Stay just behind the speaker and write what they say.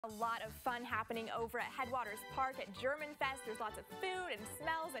A lot of fun happening over at Headwaters Park at GermanFest. There's lots of food and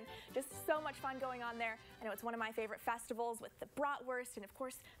smells and just so much fun going on there. I know it's one of my favorite festivals with the bratwurst and of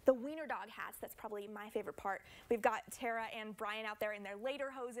course the wiener dog hats. That's probably my favorite part. We've got Tara and Brian out there in their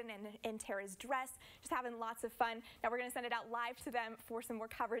lederhosen and in Tara's dress, just having lots of fun. Now we're going to send it out live to them for some more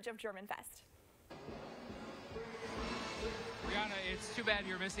coverage of GermanFest. Brianna, it's too bad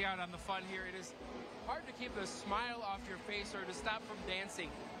you're missing out on the fun here. It is hard to keep a smile off your face or to stop from dancing.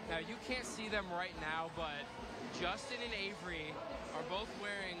 Now, you can't see them right now, but Justin and Avery are both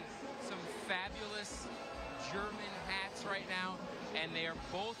wearing some fabulous German hats right now, and they are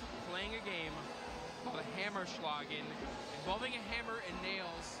both playing a game called a Hammerschlagen, involving a hammer and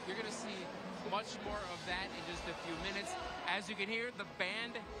nails. You're going to see much more of that in just a few minutes. As you can hear, the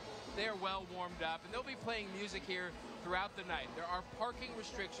band, they're well warmed up, and they'll be playing music here throughout the night. There are parking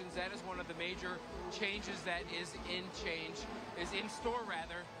restrictions. That is one of the major changes that is in store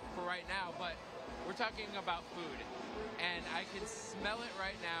for right now. But we're talking about food, and I can smell it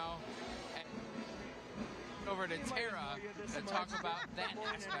right now. And over to Tara to talk about that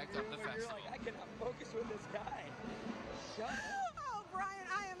aspect of the festival. I cannot focus with this guy. Shut up. Oh, Brian,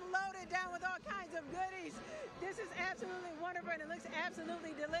 I am loaded down with all kinds of goodies. This is absolutely wonderful, and it looks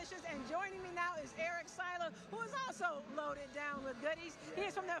absolutely delicious. And joining me now is Eric Silo, who is also loaded down with goodies. He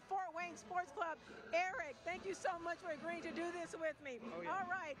is from the Fort Wayne Sports Club. Eric, thank you so much for agreeing to do this with me. Oh, yeah. All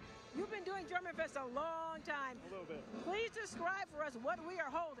right, you've been doing GermanFest a long time. A little bit. Please describe for us what we are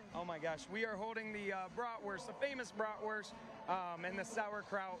holding. Oh my gosh, we are holding the bratwurst, the famous bratwurst, and the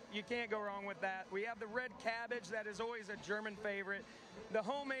sauerkraut. You can't go wrong with that. We have the red cabbage, that is always a German favorite. The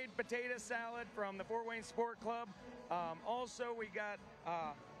homemade potato salad from the Fort Wayne Sport Club. Also, we got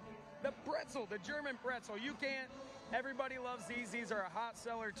the pretzel, the German pretzel. Everybody loves these. These are a hot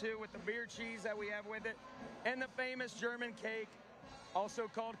seller too, with the beer cheese that we have with it. And the famous German cake, also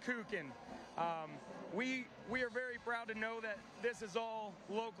called Kuchen. We are very proud to know that this is all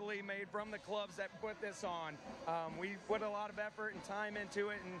locally made from the clubs that put this on. We put a lot of effort and time into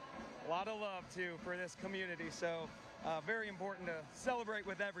it, and a lot of love too for this community. So very important to celebrate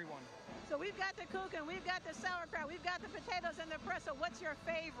with everyone. So we've got the Kuchen, we've got the sauerkraut, we've got the potatoes and the pretzel. What's your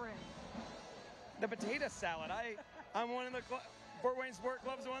favorite? The potato salad. I'm one of the Fort Wayne Sport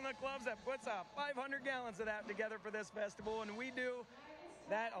Club's one of the clubs that puts 500 gallons of that together for this festival, and we do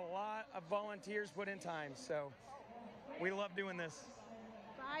that. A lot of volunteers put in time, so we love doing this.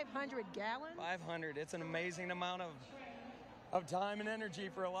 500 gallons? 500. It's an amazing amount of time and energy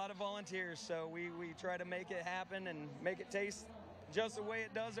for a lot of volunteers, so we try to make it happen and make it taste just the way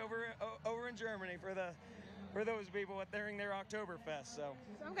it does over in Germany for those people during their Oktoberfest. So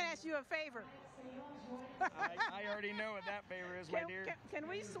I'm going to ask you a favor. I already know what that favor is, my dear. Can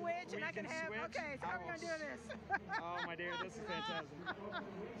we switch and I can have? Switch. Okay, so how are we going to do this? Oh, my dear, this is fantastic.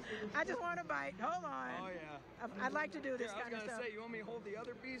 I just want a bite. Hold on. Oh, yeah. I'd like to do this Here, kind of stuff. I was going to say, you want me to hold the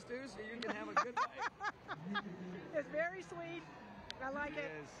other piece, too, so you can have a good bite? It's very sweet. I like it.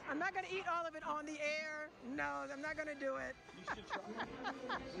 Yes. I'm not going to eat all of it on the air. No, I'm not going to do it. You should try.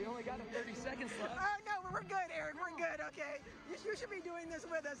 We only got 30 seconds left. Oh, no, we're good, Eric. We're good, okay? You should be doing this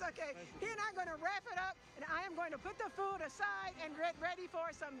with us, okay? He and I are going to wrap it up, and I am going to put the food aside and get ready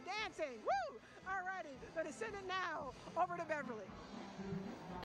for some dancing. Woo! All righty. Going to send it now over to Beverly.